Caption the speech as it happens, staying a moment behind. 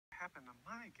happened to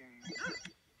my game?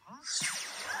 Huh?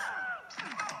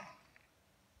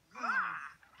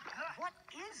 What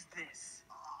is this?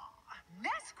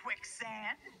 Nesquik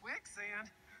Sand? Quicksand?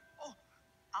 Oh,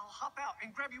 I'll hop out and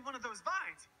grab you one of those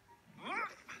vines.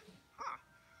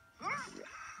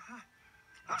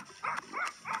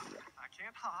 I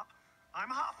can't hop. I'm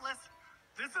hopless.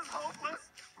 This is hopeless.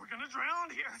 We're gonna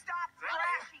drown here. Stop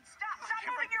crashing. Stop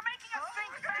moving. You're making us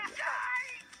sink faster.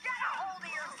 Get a hold of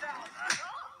yourself.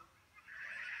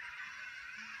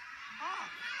 Oh,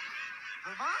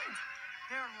 the vines.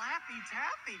 They're Laffy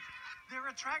Taffy. They're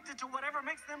attracted to whatever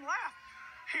makes them laugh.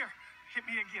 Here, hit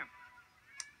me again.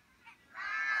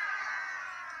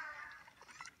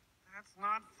 That's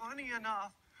not funny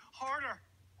enough. Harder.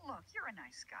 Look, you're a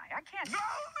nice guy. I can't... No,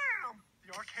 ma'am!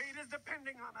 The arcade is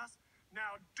depending on us.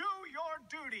 Now do your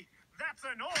duty. That's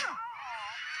an order.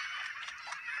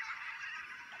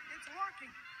 It's working.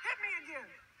 Hit me again.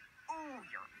 Ooh,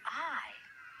 your eye.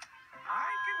 I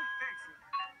can fix it.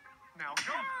 Now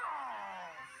go.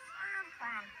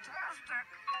 Fantastic.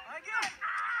 Again.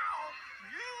 Ow!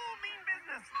 You mean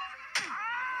business.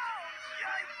 Ow!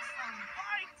 Yikes on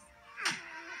bikes.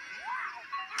 Wow!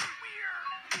 We're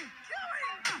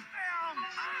killing them.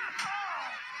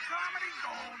 Oh! Comedy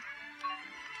gold.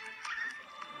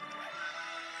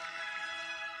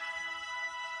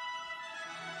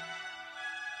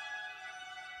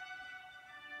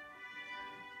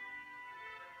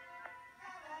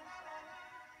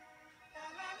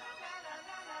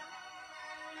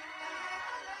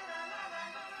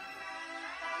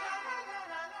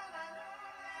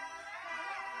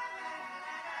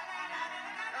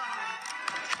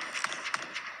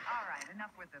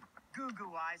 Enough with the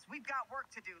goo-goo eyes. We've got work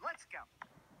to do. Let's go.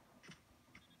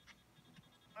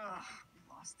 We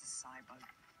lost the Cybug.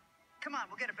 Come on,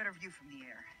 we'll get a better view from the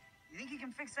air. You think you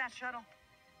can fix that shuttle?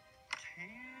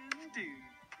 Can do.